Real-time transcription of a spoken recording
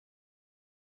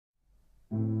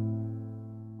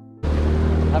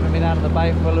Haven't been out of the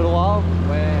bay for a little while.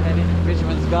 We're heading to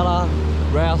Fisherman's Gutter,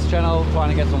 Rouse Channel, trying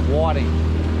to get some whiting.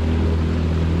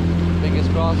 Fingers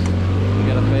crossed, we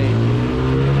get a feed.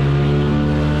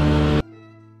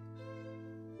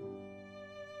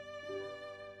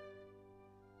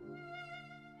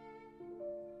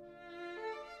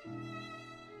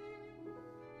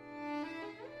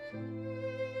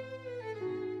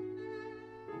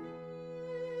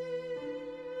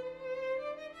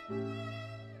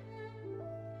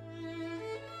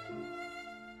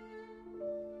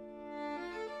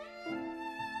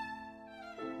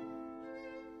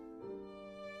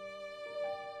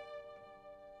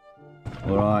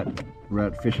 Alright, we're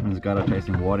at Fisherman's Gutter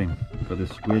chasing whiting. Got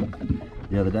this squid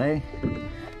the other day.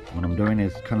 What I'm doing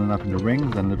is cutting it up into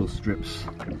rings and little strips.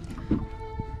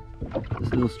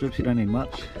 Just little strips, you don't need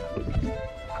much.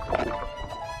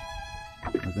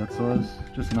 Like that size,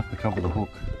 just enough to cover the hook.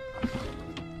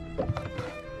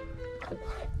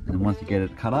 And then once you get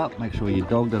it cut up, make sure your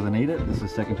dog doesn't eat it. This is the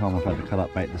second time I've had to cut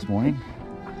up bait this morning.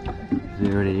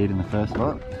 He's already eaten the first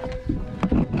lot.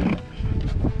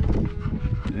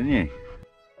 Didn't you?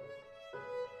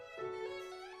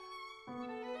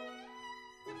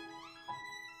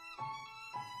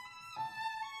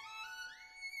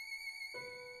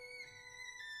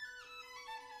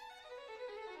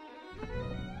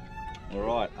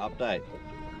 Alright, update.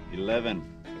 11,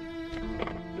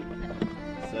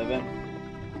 7,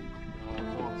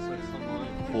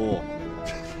 4.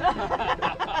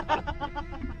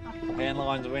 Hand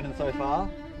lines are winning so far.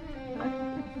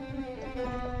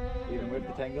 Even with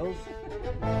the tangles.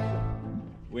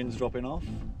 Wind's dropping off.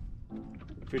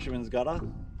 Fisherman's Gutter.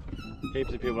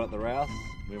 Heaps of people at the Rouse.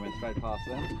 We went straight past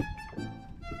them.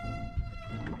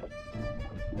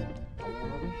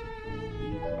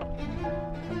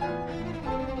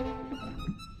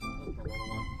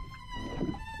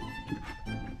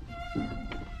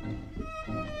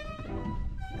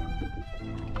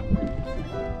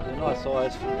 Nice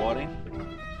size for whiting.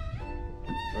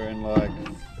 We're in like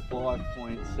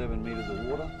 5.7 metres of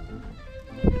water.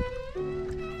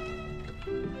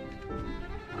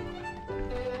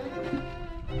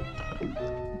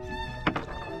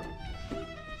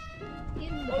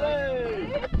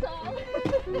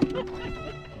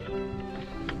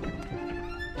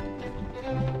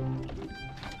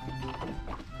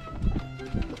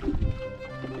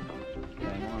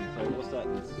 Hang on, so what's that?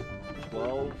 It's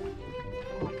 12.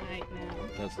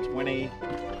 That's 20,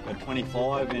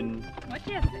 25 in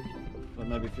what,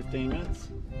 maybe 15 minutes?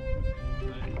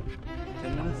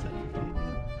 10 minutes?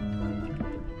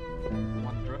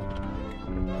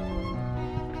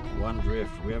 One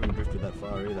drift. We haven't drifted that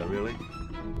far either, really.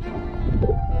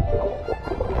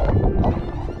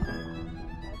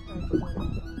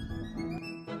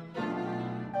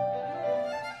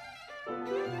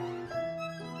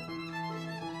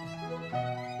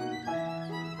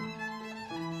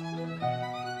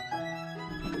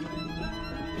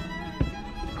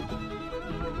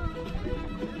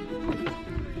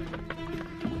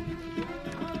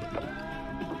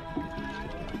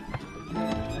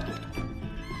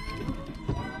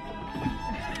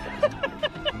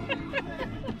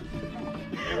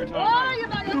 Oh, you're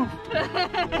not gonna...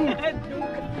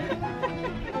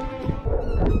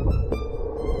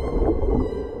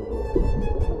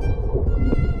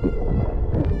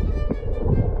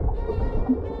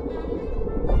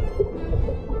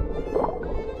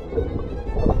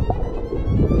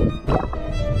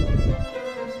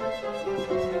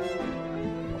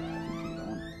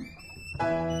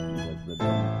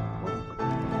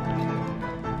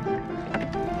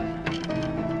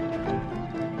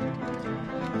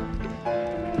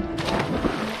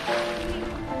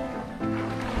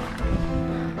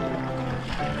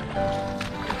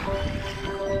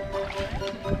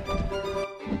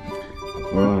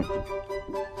 Right,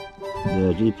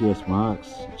 the GPS marks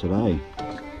today,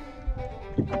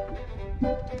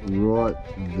 right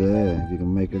there, if you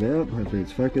can make it out. Hopefully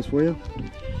it's focused for you.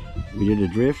 We did a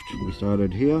drift. We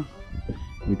started here,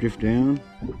 we drift down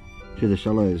to the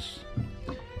shallows,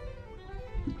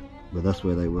 but that's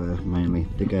where they were mainly.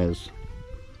 Thick as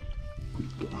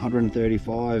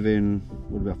 135 in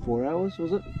what, about 4 hours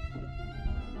was it?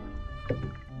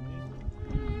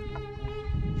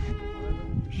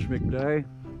 Schmick day,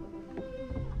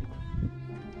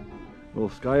 all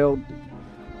scaled,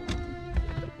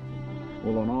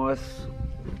 all on ice.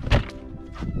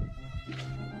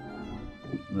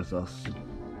 That's us.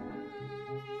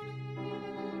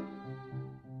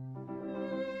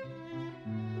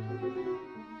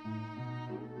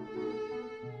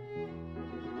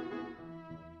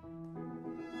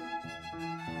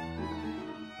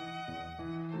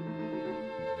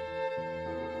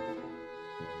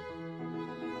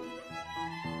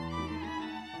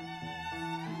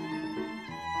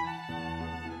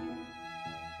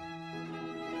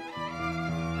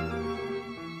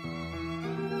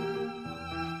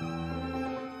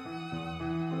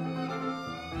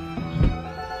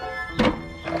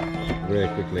 very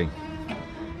quickly.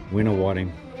 Winter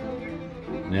whiting.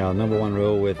 Now, number one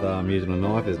rule with using a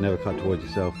knife is never cut towards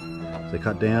yourself. So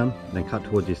cut down, then cut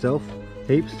towards yourself,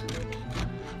 heaps.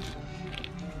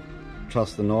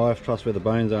 Trust the knife, trust where the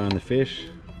bones are in the fish.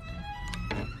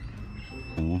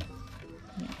 Yeah.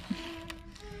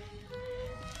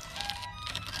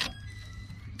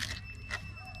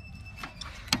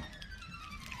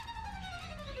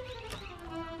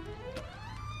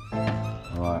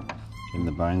 Alright, getting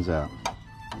the bones out.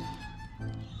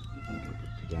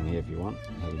 Down here if you want,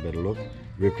 have a better look.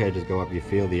 Rib cages go up, you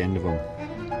feel the end of them.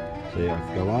 So you have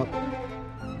to go up,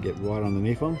 get right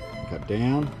underneath them, cut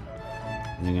down,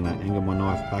 and I'm going to angle my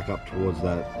knife back up towards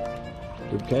that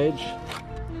rib cage.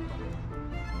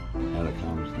 Out it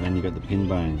comes. And then you got the pin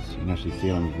bones. You can actually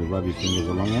feel them if you rub your fingers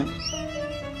along it.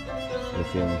 You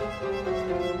feel them.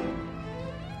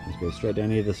 Let's go straight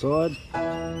down either side.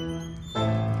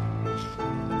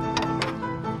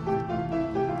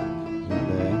 Right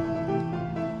there.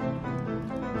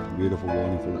 Beautiful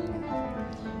whiting fillet.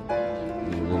 A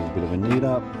little bit of a knead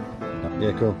up.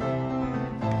 Yeah, cool.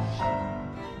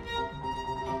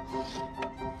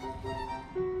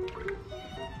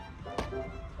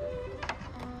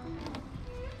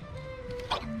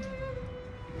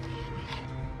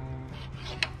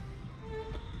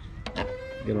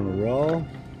 Get on a roll.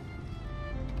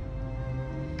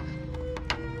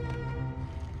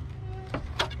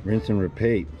 Rinse and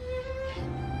repeat.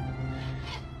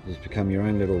 Just become your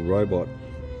own little robot,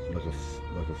 like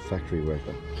a factory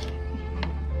worker.